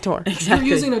designed that door? Exactly.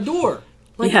 You're using a door.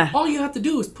 Like, Yeah. all you have to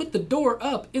do is put the door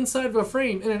up inside of a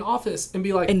frame in an office and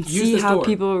be like, And use see this how door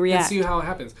people react. and see how it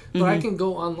happens. But I can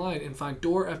go online and find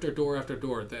door after door after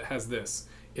door that has this.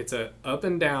 It's a up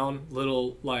and down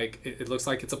little, like, it looks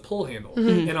like it's a pull handle.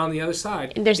 And on the other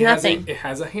side, There's it has nothing. it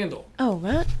has a handle. Oh,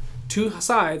 what? Two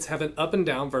sides have an up and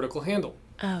down vertical handle.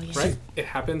 Oh, yes. Right? It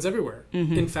happens everywhere.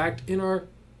 In fact, in our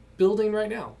building right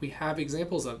now, we have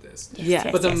examples of this. Yeah. Yes,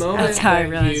 But the yes. moment That's how I that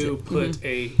realized you it. put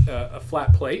a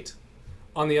flat plate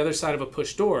on the other side of a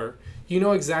push door, you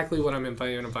know exactly what I'm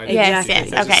inviting Yes, you to. yes,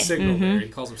 There's okay. a signal there. He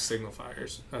calls them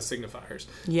signifiers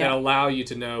Yeah. that allow you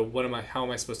to know how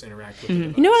am I supposed to interact with the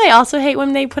device. You know what I also hate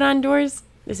when they put on doors?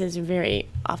 This is very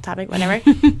off topic, whatever.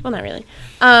 Well, not really.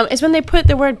 Is when they put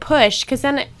the word push, because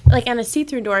then, like on a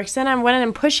see-through door, because then when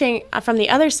I'm pushing from the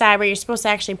other side where you're supposed to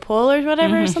actually pull or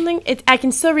whatever or something, I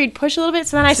can still read push a little bit,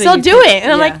 so then I So still you do can- it.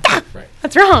 And I'm yeah. like, ah, Right.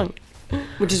 that's wrong.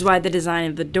 Which is why the design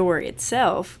of the door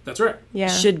itself That's right. Yeah.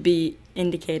 should be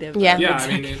indicative. Yeah. Of Yeah, I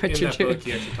exactly mean, in what you're that doing. book,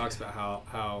 he actually talks about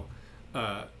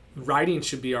how writing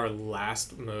should be our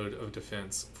last mode of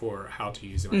defense for how to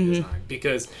use it in design.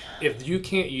 Because if you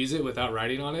can't use it without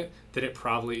writing on it, then it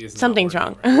probably is not Something's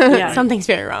working wrong. right. Yeah. Something's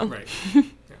very wrong. Right.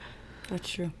 That's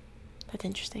true. That's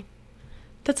interesting.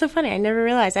 That's so funny. I never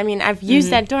realized. I mean, I've used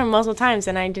that door multiple times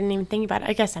and I didn't even think about it.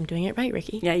 I guess I'm doing it right,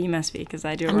 Ricky. Yeah, you must be, because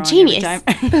I do it I'm wrong genius.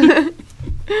 every time.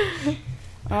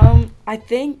 I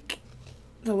think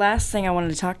the last thing I wanted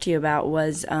to talk to you about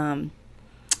was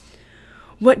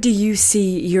what do you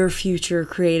see your future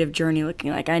creative journey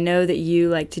looking like? I know that you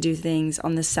like to do things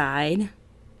on the side,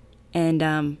 and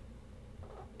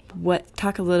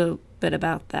talk a little bit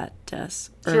about that to us,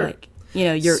 or Sure. like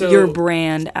your So-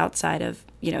 brand outside of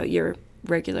your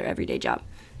regular everyday job.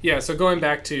 Yeah, so going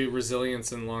back to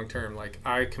resilience and long term, like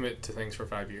I commit to things for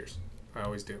 5 years. I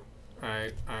always do.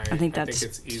 I think that's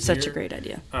it's easier, such a great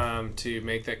idea. to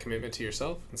make that commitment to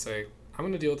yourself and say, I'm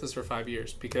going to deal with this for 5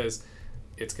 years because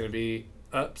it's going to be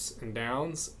ups and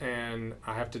downs and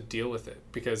I have to deal with it.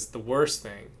 Because the worst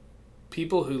thing,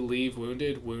 people who leave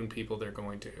wounded wound people they're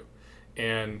going to.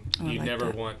 And you like never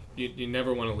that. want you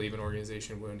never want to leave an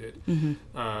organization wounded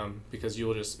because you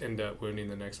will just end up wounding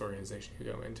the next organization you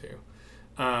go into.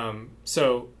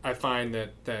 So I find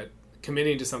that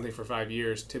committing to something for 5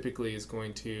 years typically is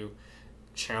going to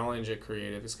challenge a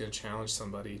creative. It's going to challenge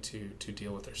somebody to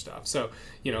deal with their stuff. So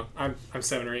I'm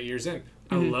 7 or 8 years in.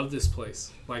 I love this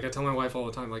place. Like I tell my wife all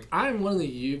the time, like I'm one of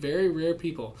the very rare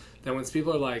people that when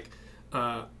people are like,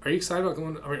 "Are you excited about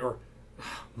going?" Or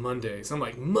Mondays. I'm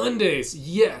like, Mondays,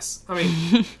 yes. I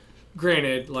mean,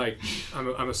 granted, like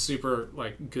I'm a super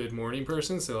like good morning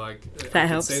person, so like I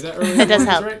helps. Say that early. That does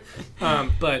mornings, help.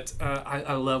 right? But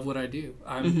I love what I do.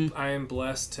 I am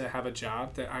blessed to have a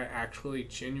job that I actually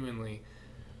genuinely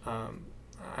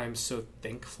I'm so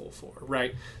thankful for.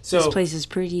 Right. So This place is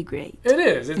pretty great. it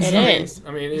is. It I mean, is. I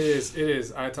mean, it is. It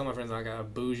is. I tell my friends I got a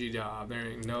bougie job. There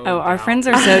ain't no. Oh, our doubt. friends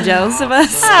are so jealous of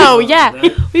us. Oh, yeah.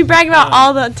 Right? We brag about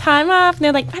all the time off, and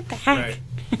they're like, what the heck? Right.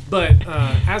 But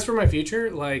as for my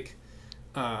future, like,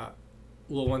 well,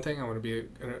 one thing I want to be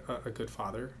a good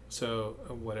father. So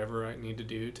whatever I need to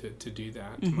do to do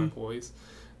that to my boys,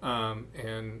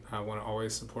 and I want to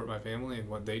always support my family and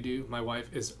what they do. My wife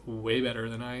is way better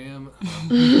than I am.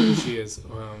 She is.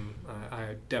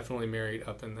 I definitely married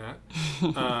up in that.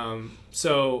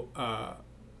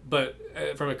 But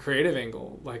from a creative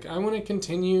angle, like I want to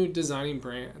continue designing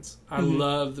brands. I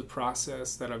love the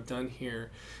process that I've done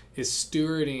here is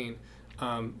stewarding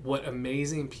what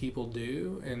amazing people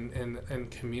do and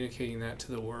communicating that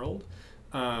to the world.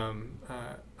 I'm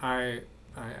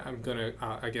gonna.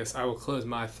 I guess I will close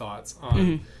my thoughts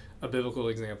on a biblical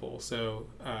example. So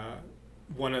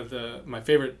one of my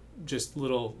favorite, just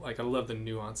little like I love the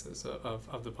nuances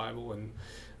of the Bible, and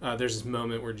there's this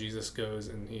moment where Jesus goes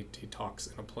and he talks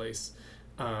in a place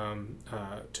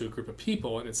to a group of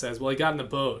people, and it says, well, he got in the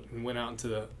boat and went out into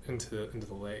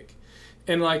the lake,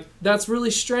 and like that's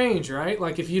really strange, right?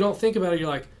 Like if you don't think about it, you're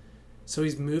like, so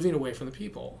he's moving away from the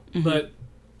people, but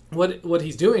what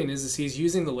he's doing is he's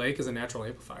using the lake as a natural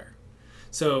amplifier.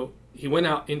 So he went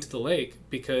out into the lake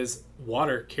because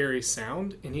water carries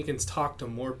sound, and he can talk to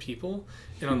more people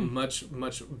in a much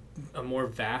a more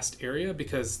vast area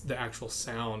because the actual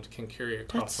sound can carry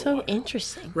across That's the so water.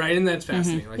 interesting. Right, and that's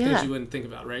fascinating. Like Yeah. things you wouldn't think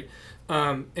about, right?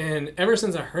 And ever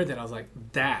since I heard that, I was like,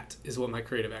 that is what my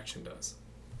creative action does.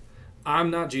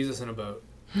 I'm not Jesus in a boat.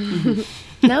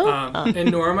 No? And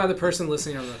nor am I the person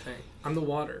listening on the thing. I'm the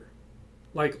water.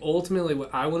 Like, ultimately,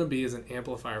 what I want to be is an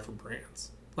amplifier for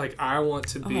brands. Like, I want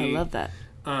to be. I love that.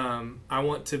 I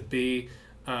want to be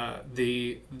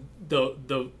the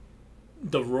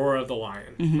roar of the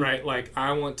lion, right? Like,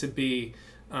 I want to be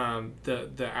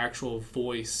the actual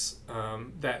voice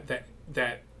that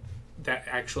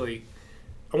actually.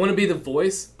 I want to be the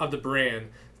voice of the brand,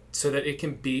 so that it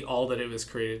can be all that it was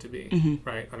created to be,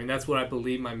 right? I mean, that's what I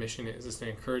believe my mission is to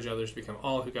encourage others to become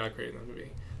all who God created them to be.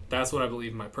 That's what I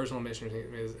believe my personal mission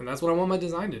is, and that's what I want my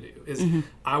design to do, is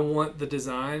I want the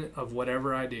design of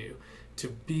whatever I do to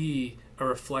be a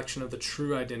reflection of the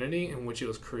true identity in which it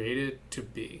was created to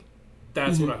be.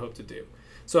 That's what I hope to do.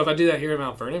 So if I do that here in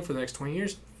Mount Vernon for the next 20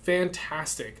 years,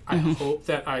 fantastic. I hope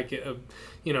that I get a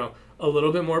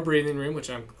little bit more breathing room, which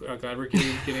I'm glad we're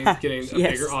getting a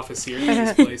bigger office here.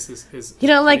 This place is You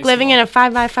don't like living small. in a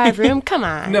 5x5 room? Come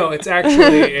on. No, it's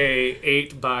actually a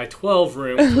 8x12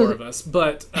 room, 4 of us.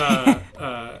 But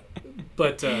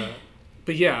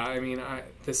yeah, I mean,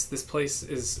 this place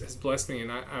has blessed me,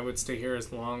 and I would stay here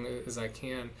as long as I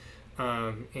can.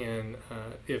 And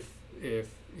if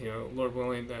Lord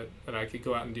willing, that I could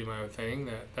go out and do my own thing,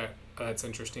 that's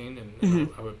interesting, and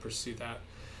I would pursue that.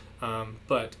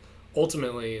 But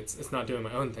ultimately, it's not doing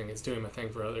my own thing; it's doing my thing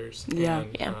for others. Yeah.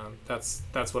 And,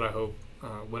 that's what I hope.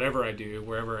 Whatever I do,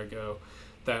 wherever I go,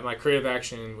 that my creative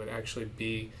action would actually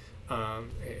be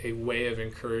a way of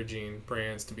encouraging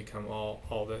brands to become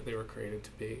all that they were created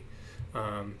to be.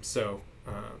 So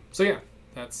yeah,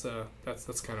 that's kind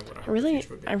of what I hope the future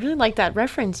would be. I really like that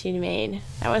reference you made.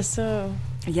 That was so.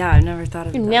 Yeah, I've never thought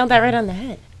of You that. nailed that right on the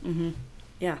head.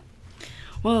 Yeah.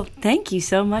 Well, thank you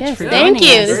so much Yes, for thank joining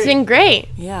you. us. This has been great.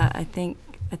 Yeah, I think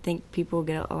people will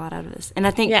get a lot out of this. And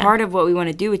I think Yeah. part of what we want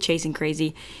to do with Chasing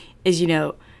Crazy is,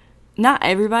 not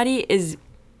everybody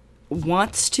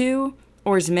wants to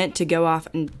or is meant to go off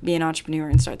and be an entrepreneur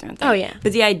and start their own thing. Oh, yeah.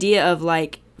 But the idea of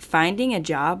finding a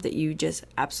job that you just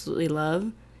absolutely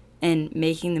love and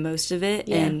making the most of it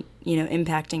and,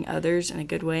 impacting others in a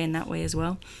good way in that way as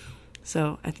well.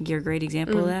 So I think you're a great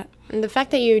example of that. And the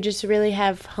fact that you just really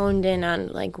have honed in on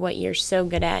what you're so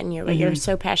good at and what you're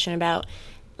so passionate about,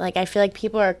 I feel like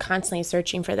people are constantly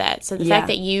searching for that. So the fact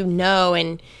that you know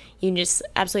and you just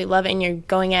absolutely love it and you're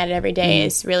going at it every day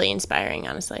is really inspiring,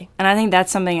 honestly. And I think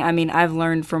that's something, I've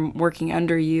learned from working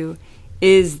under you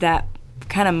is that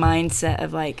kind of mindset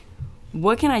of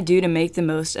what can I do to make the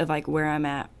most of where I'm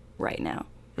at right now?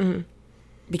 Mm-hmm.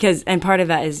 Because, and part of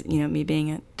that is, me being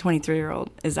a 23-year-old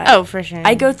is for sure.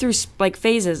 I go through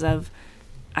phases of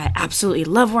I absolutely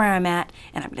love where I'm at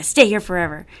and I'm going to stay here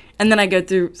forever. And then I go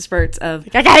through spurts of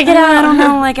I gotta get out. I don't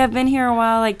know, I've been here a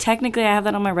while. Technically I have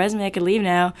that on my resume. I could leave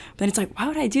now. But it's why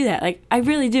would I do that? I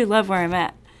really do love where I'm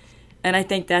at. And I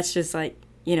think that's just I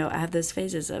have those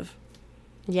phases of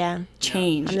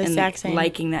change I'm the and exact same.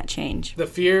 liking that change. The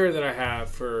fear that I have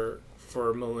for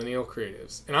millennial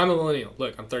creatives, and I'm a millennial.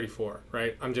 Look, I'm 34,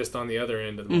 right? I'm just on the other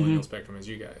end of the millennial spectrum as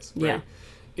you guys, right? Yeah.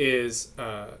 Is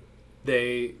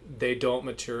they don't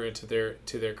mature into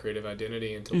their creative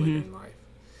identity and to live in life,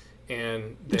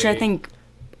 and Which I think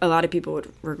a lot of people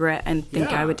would regret and think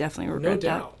I would definitely regret no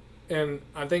doubt. And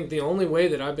I think the only way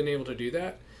that I've been able to do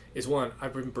that is, one,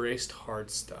 I've embraced hard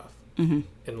stuff in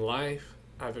life.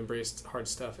 I've embraced hard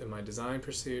stuff in my design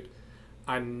pursuit.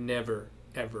 I never,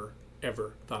 ever,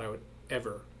 ever thought I would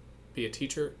ever be a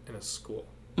teacher in a school.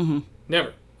 Never.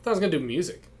 I thought I was going to do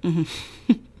music.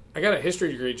 I got a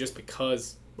history degree just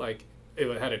because,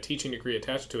 it had a teaching degree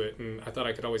attached to it, and I thought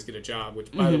I could always get a job,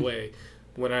 which, by the way,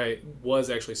 when I was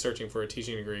actually searching for a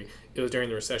teaching degree, it was during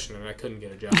the recession, and I couldn't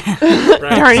get a job.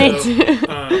 Right? Darn it.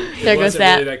 There goes wasn't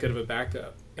that. really that good of a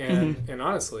backup. And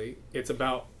honestly, it's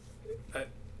about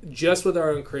just with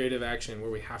our own creative action, where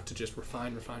we have to just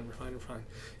refine, and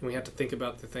we have to think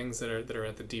about the things that are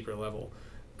at the deeper level.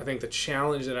 I think the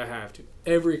challenge that I have to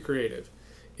every creative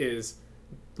is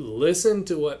listen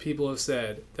to what people have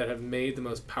said that have made the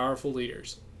most powerful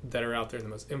leaders that are out there, the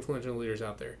most influential leaders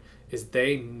out there, is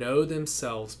they know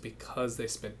themselves because they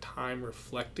spent time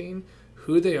reflecting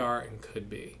who they are and could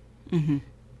be.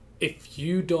 If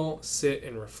you don't sit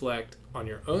and reflect on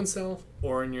your own self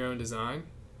or in your own design,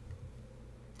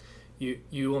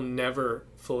 you will never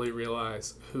fully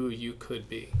realize who you could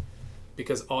be,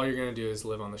 because all you're going to do is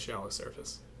live on the shallow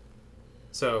surface.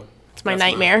 So It's my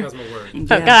nightmare. That's my word.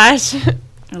 Oh, gosh.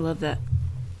 I love that.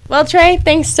 Well, Trey,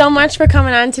 thanks so much for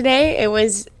coming on today. It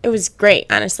was great,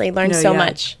 honestly. Learned so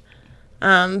much.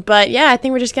 But, yeah, I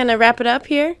think we're just going to wrap it up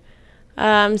here.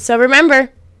 So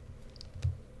remember.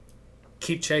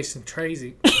 Keep chasing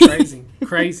crazy.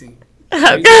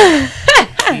 Oh,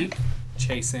 Keep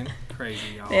chasing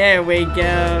crazy, y'all. There we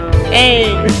go.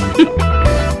 hey.